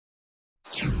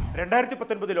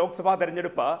2019 ലോക്സഭാ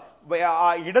തെരഞ്ഞെടുപ്പ്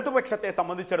ഇടതുപക്ഷത്തെ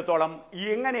സംബന്ധിച്ചിടത്തോളം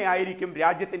എങ്ങനെയായിരിക്കും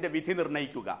രാജ്യത്തിന്റെ വിധി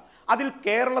നിർണ്ണയിക്കുക? അതിൽ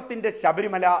കേരളത്തിന്റെ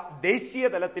ശബരിമല ദേശീയ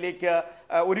തലത്തിലേക്ക്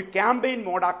ഒരു ക്യാമ്പയിൻ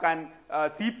മോഡാക്കാൻ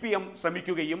CPM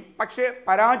ശ്രമിക്കുകയും പക്ഷേ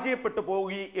പരാജയപ്പെട്ടു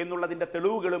പോയി എന്നുള്ളതിന്റെ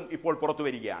തെളിവുകളും ഇപ്പോൾ പുറത്തു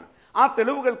വരികയാണ്. ആ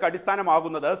തെളിവുകൾക്ക്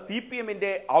അടിസ്ഥാനമാകുന്നത്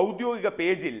CPMന്റെ ഔദ്യോഗിക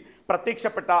പേജിൽ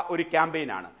പ്രത്യക്ഷപ്പെട്ട ഒരു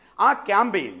ക്യാമ്പയിനാണ്. ആ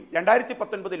ക്യാമ്പയിൻ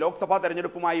 2019 ലോക്സഭാ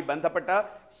തെരഞ്ഞെടുപ്പുമായി ബന്ധപ്പെട്ട്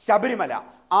ശബരിമല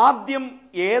ആദ്യം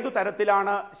ഏതു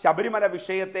തരത്തിലാണ് ശബരിമല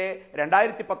വിഷയത്തെ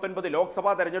 2019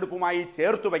 ലോക്സഭാ തെരഞ്ഞെടുപ്പുമായി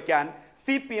ചേർത്തു വയ്ക്കാൻ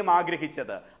CPM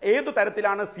ആഗ്രഹിച്ചത്, ഏതു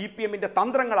തരത്തിലാണ് CPMന്റെ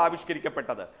തന്ത്രങ്ങൾ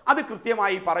ആവിഷ്കരിക്കപ്പെട്ടത്, അത്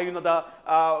കൃത്യമായി പറയുന്നത്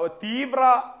തീവ്ര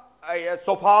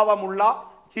സ്വഭാവമുള്ള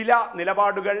ചില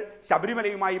നിലപാടുകൾ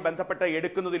ശബരിമലയുമായി ബന്ധപ്പെട്ട്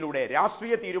എടുക്കുന്നതിലൂടെ,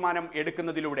 രാഷ്ട്രീയ തീരുമാനം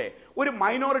എടുക്കുന്നതിലൂടെ ഒരു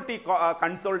മൈനോറിറ്റി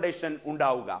കൺസോൾട്ടേഷൻ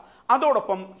ഉണ്ടാവുക,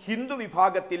 അതോടൊപ്പം ഹിന്ദു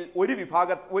വിഭാഗത്തിൽ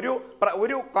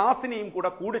ഒരു ക്ലാസിനെയും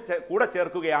കൂടെ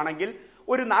ചേർക്കുകയാണെങ്കിൽ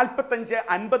ഒരു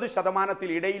 45-50%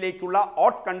 ഇടയിലേക്കുള്ള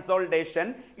വോട്ട് കൺസോൾട്ടേഷൻ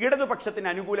ഇടതുപക്ഷത്തിന്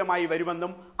അനുകൂലമായി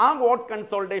വരുമെന്നും ആ വോട്ട്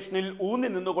കൺസോൾട്ടേഷനിൽ ഊന്നി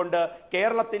നിന്നുകൊണ്ട്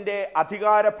കേരളത്തിന്റെ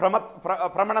അധികാര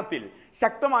ഭ്രമണത്തിൽ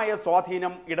ശക്തമായ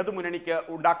സ്വാധീനം ഇടതുമുന്നണിക്ക്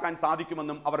ഉണ്ടാക്കാൻ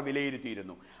സാധിക്കുമെന്നും അവർ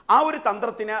വിലയിരുത്തിയിരുന്നു. ആ ഒരു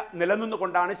തന്ത്രത്തിന്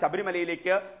നിലനിന്നുകൊണ്ടാണ്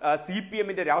ശബരിമലയിലേക്ക്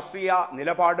CPMന്റെ രാഷ്ട്രീയ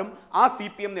നിലപാടും ആ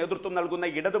CPM നേതൃത്വം നൽകുന്ന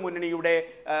ഇടതുമുന്നണിയുടെ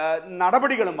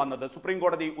നടപടികളും വന്നത് സുപ്രീം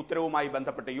കോടതി ഉത്തരവുമായി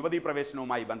ബന്ധപ്പെട്ട്, യുവതീ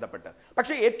പ്രവേശനവുമായി ബന്ധപ്പെട്ട്.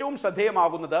 പക്ഷേ ഏറ്റവും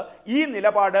ശ്രദ്ധേയമാകുന്നത് ഈ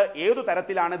നിലപാട് ഏതു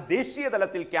തരത്തിലാണ് ദേശീയ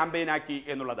തലത്തിൽ ക്യാമ്പയിനാക്കി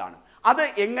എന്നുള്ളതാണ്. അത്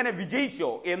എങ്ങനെ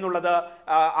വിജയിച്ചോ എന്നുള്ളത്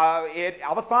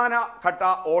അവസാന ഘട്ട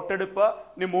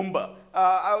വോട്ടെടുപ്പിന് മുമ്പ്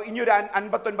ഇനിയൊരു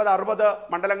 59-60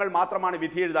 മണ്ഡലങ്ങൾ മാത്രമാണ്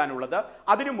വിധി എഴുതാനുള്ളത്.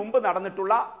 അതിനു മുമ്പ്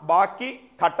നടന്നിട്ടുള്ള ബാക്കി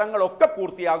ഘട്ടങ്ങളൊക്കെ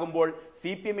പൂർത്തിയാകുമ്പോൾ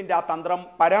CPMന്റെ ആ തന്ത്രം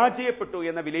പരാജയപ്പെട്ടു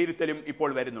എന്ന വിലയിരുത്തലും ഇപ്പോൾ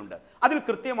വരുന്നുണ്ട്. അതിൽ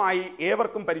കൃത്യമായി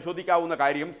ഏവർക്കും പരിശോധിക്കാവുന്ന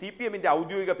കാര്യം CPMന്റെ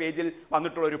ഔദ്യോഗിക പേജിൽ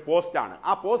വന്നിട്ടുള്ള ഒരു പോസ്റ്റാണ്.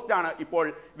 ആ പോസ്റ്റാണ് ഇപ്പോൾ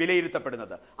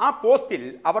വിലയിരുത്തപ്പെടുന്നത്. ആ പോസ്റ്റിൽ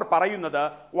അവർ പറയുന്നത്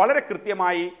വളരെ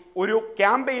കൃത്യമായി ഒരു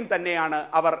ക്യാമ്പയിൻ തന്നെയാണ്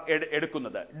അവർ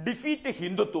എടുക്കുന്നത്. ഡിഫീറ്റ്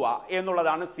ഹിന്ദുത്വ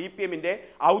എന്നുള്ളതാണ് CPMന്റെ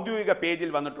ഔദ്യോഗിക പേജിൽ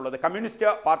വന്നിട്ടുള്ളത്. Communist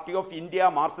party of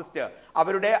India Marxist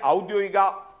അവരുടെ ഔദ്യോഗിക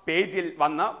പേജിൽ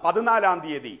വന്ന്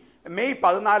മെയ്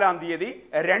 14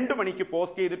 2 മണിക്ക്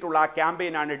പോസ്റ്റ് ചെയ്തിട്ടുള്ള ആ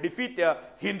ക്യാമ്പയിനാണ് ഡിഫീറ്റ്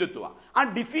ഹിന്ദുത്വ. ആ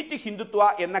ഡിഫീറ്റ് ഹിന്ദുത്വ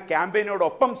എന്ന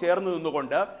ക്യാമ്പയിനോടൊപ്പം ചേർന്ന്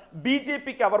നിന്നുകൊണ്ട്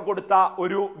BJPക്ക് അവർ കൊടുത്ത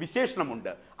ഒരു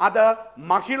വിശേഷണമുണ്ട്. അത്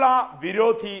മഹിളാ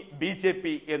വിരോധി BJP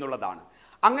എന്നുള്ളതാണ്.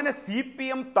 അങ്ങനെ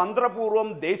CPM തന്ത്രപൂർവ്വം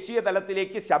ദേശീയ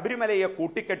തലത്തിലേക്ക് ശബരിമലയെ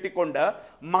കൂട്ടിക്കെട്ടിക്കൊണ്ട്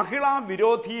മഹിളാ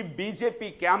വിരോധി BJP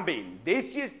ക്യാമ്പയിൻ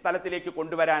ദേശീയ തലത്തിലേക്ക്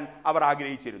കൊണ്ടുവരാൻ അവർ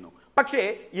ആഗ്രഹിച്ചിരുന്നു. പക്ഷേ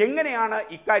എങ്ങനെയാണ്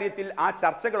ഇക്കാര്യത്തിൽ ആ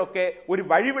ചർച്ചകളൊക്കെ ഒരു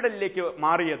വഴിവിടലിലേക്ക്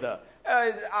മാറിയത്?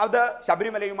 അത്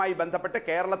ശബരിമലയുമായി ബന്ധപ്പെട്ട്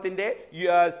കേരളത്തിന്റെ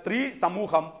സ്ത്രീ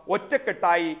സമൂഹം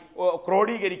ഒറ്റക്കെട്ടായി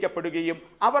ക്രോഡീകരിക്കപ്പെടുകയും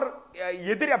അവർ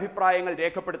എതിരഭിപ്രായങ്ങൾ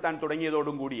രേഖപ്പെടുത്താൻ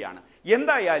തുടങ്ങിയതോടും കൂടിയാണ്.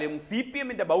 എന്തായാലും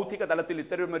CPMന്റെ ബൗദ്ധിക തലത്തിൽ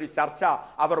ഇത്തരമൊരു ചർച്ച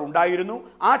അവർ ഉണ്ടായിരുന്നു.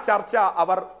 ആ ചർച്ച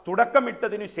അവർ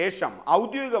തുടക്കമിട്ടതിനു ശേഷം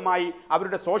ഔദ്യോഗികമായി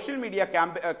അവരുടെ സോഷ്യൽ മീഡിയ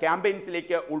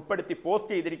ക്യാമ്പയിൻസിലേക്ക് ഉൾപ്പെടുത്തി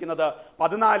പോസ്റ്റ് ചെയ്തിരിക്കുന്നത്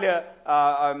 14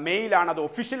 മെയ്യിലാണ് അത്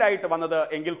ഒഫീഷ്യലായിട്ട് വന്നത്.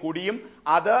 എങ്കിൽ കൂടിയും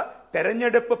അത്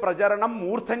തെരഞ്ഞെടുപ്പ് പ്രചരണം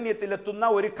മൂർധന്യത്തിലെത്തുന്ന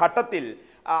ഒരു ഘട്ടത്തിൽ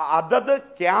അതത്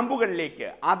ക്യാമ്പുകളിലേക്ക്,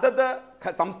 അതത്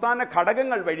സംസ്ഥാന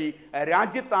ഘടകങ്ങൾ വഴി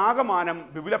രാജ്യത്താകമാനം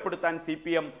വിപുലപ്പെടുത്താൻ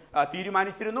CPM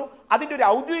തീരുമാനിച്ചിരുന്നു. അതിൻ്റെ ഒരു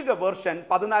ഔദ്യോഗിക വേർഷൻ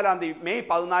മെയ്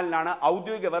 14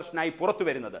 ഔദ്യോഗിക വേർഷനായി പുറത്തു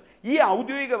വരുന്നത്. ഈ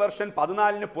ഔദ്യോഗിക വേർഷൻ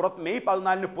മെയ്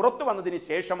 14 പുറത്തു വന്നതിന്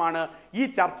ശേഷമാണ് ഈ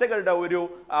ചർച്ചകളുടെ ഒരു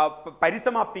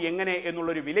പരിസമാപ്തി എങ്ങനെ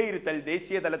എന്നുള്ളൊരു വിലയിരുത്തൽ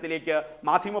ദേശീയ തലത്തിലേക്ക്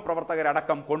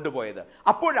മാധ്യമപ്രവർത്തകരടക്കം കൊണ്ടുപോയത്.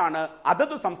 അപ്പോഴാണ്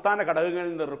അതത് സംസ്ഥാന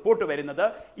ഘടകങ്ങളിൽ നിന്ന് റിപ്പോർട്ട് വരുന്നത്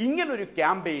ഇങ്ങനൊരു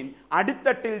ക്യാമ്പയിൻ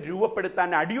അടിത്തട്ടിൽ രൂപപ്പെടുത്താൻ,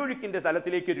 അടിയൊഴുക്കിന്റെ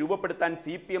തലത്തിലേക്ക് രൂപപ്പെടുത്താൻ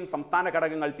CPM സംസ്ഥാന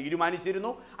ഘടകങ്ങൾ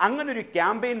തീരുമാനിച്ചിരുന്നു. അങ്ങനൊരു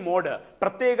ക്യാമ്പയിൻ മോഡ്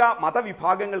പ്രത്യേക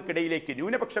മതവിഭാഗങ്ങൾക്കിടയിലേക്ക്,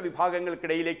 ന്യൂനപക്ഷ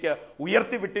വിഭാഗങ്ങൾക്കിടയിലേക്ക്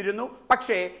ഉയർത്തിവിട്ടിരുന്നു.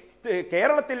 പക്ഷേ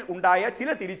കേരളത്തിൽ ഉണ്ടായ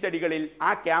ചില തിരിച്ചടികളിൽ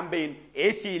ആ ക്യാമ്പയിൻ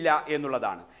ഏശിയില്ല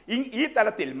എന്നുള്ളതാണ്. ഈ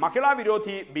തലത്തിൽ മഹിളാ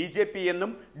വിരോധി BJP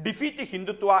എന്നും ഡിഫീറ്റ്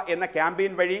ഹിന്ദുത്വ എന്ന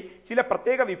ക്യാമ്പയിൻ വഴി ചില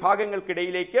പ്രത്യേക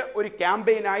വിഭാഗങ്ങൾക്കിടയിലേക്ക് ഒരു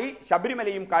ക്യാമ്പയിനായി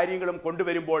ശബരിമലയും കാര്യങ്ങളും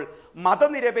കൊണ്ടുവരുമ്പോൾ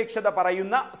മതനിരപേക്ഷത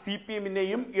പറയുന്ന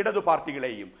CPMനെയും ഇടതു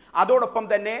പാർട്ടികളെയും അതോടൊപ്പം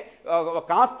തന്നെ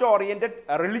കാസ്റ്റ് ഓറിയന്റഡ്,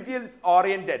 റിലിജിയസ്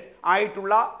ഓറിയന്റഡ്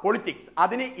ആയിട്ടുള്ള പൊളിറ്റിക്സ്,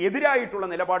 അതിന് എതിരായിട്ടുള്ള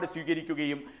നിലപാട്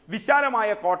സ്വീകരിക്കുകയും വിശാലമായ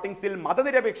കോട്ടിങ്സിൽ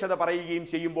മതനിരപേക്ഷത പറയുകയും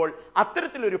ചെയ്യുമ്പോൾ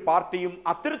അത്തരത്തിലൊരു പാർട്ടിയും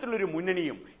അത്തരത്തിലൊരു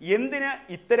മുന്നണിയും എന്തിന്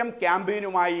ഇത്തരം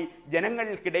ക്യാമ്പയിനുമായി ഭാഗമായി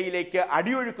ജനങ്ങൾക്കിടയിലേക്ക്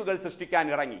അടിയൊഴുക്കുകൾ സൃഷ്ടിക്കാൻ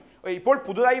ഇറങ്ങി. ഇപ്പോൾ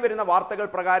പുതുതായി വരുന്ന വാർത്തകൾ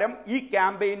പ്രകാരം ഈ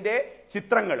ക്യാമ്പയിന്റെ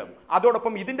ചിത്രങ്ങളും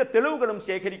അതോടൊപ്പം ഇതിന്റെ തെളിവുകളും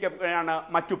ശേഖരിക്കുകയാണ്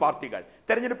മറ്റു പാർട്ടികൾ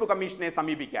തെരഞ്ഞെടുപ്പ് കമ്മീഷനെ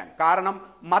സമീപിക്കാൻ. കാരണം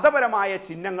മതപരമായ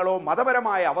ചിഹ്നങ്ങളോ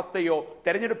മതപരമായ അവസ്ഥയോ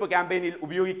തെരഞ്ഞെടുപ്പ് ക്യാമ്പയിനിൽ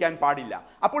ഉപയോഗിക്കാൻ പാടില്ല.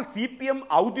 അപ്പോൾ CPM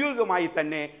ഔദ്യോഗികമായി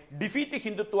തന്നെ ഡിഫീറ്റ്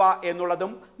ഹിന്ദുത്വ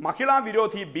എന്നുള്ളതും മഹിളാ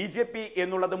വിരോധി BJP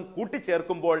എന്നുള്ളതും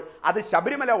കൂട്ടിച്ചേർക്കുമ്പോൾ അത്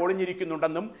ശബരിമല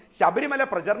ഒളിഞ്ഞിരിക്കുന്നുണ്ടെന്നും ശബരിമല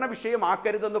പ്രചരണ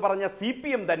വിഷയമാക്കരുതെന്ന് പറഞ്ഞ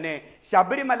CPM തന്നെ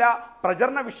ശബരിമല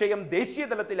പ്രചരണ വിഷയം ദേശീയ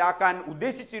തലത്തിലാക്കാൻ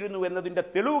ഉദ്ദേശിച്ചിരുന്നു എന്നതിന്റെ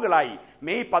തെളിവുകളായി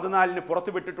മെയ് 14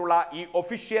 പുറത്തുവിട്ടിട്ടുള്ള ഈ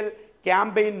ഒഫീഷ്യൽ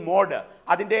ക്യാമ്പയിൻ മോഡ്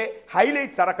അതിന്റെ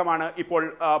ഹൈലൈറ്റ്സ് അടക്കമാണ് ഇപ്പോൾ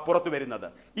പുറത്തു വരുന്നത്.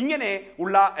 ഇങ്ങനെ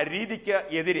ഉള്ള രീതിക്ക്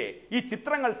എതിരെ ഈ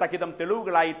ചിത്രങ്ങൾ സഹിതം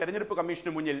തെളിവുകളായി തെരഞ്ഞെടുപ്പ്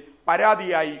കമ്മീഷന് മുന്നിൽ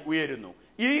പരാതിയായി ഉയരുന്നു.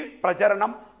 ഈ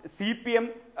പ്രചരണം CPM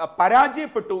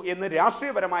പരാജയപ്പെട്ടു എന്ന്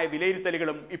രാഷ്ട്രീയപരമായ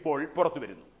വിലയിരുത്തലുകളും ഇപ്പോൾ പുറത്തു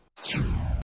വരുന്നു.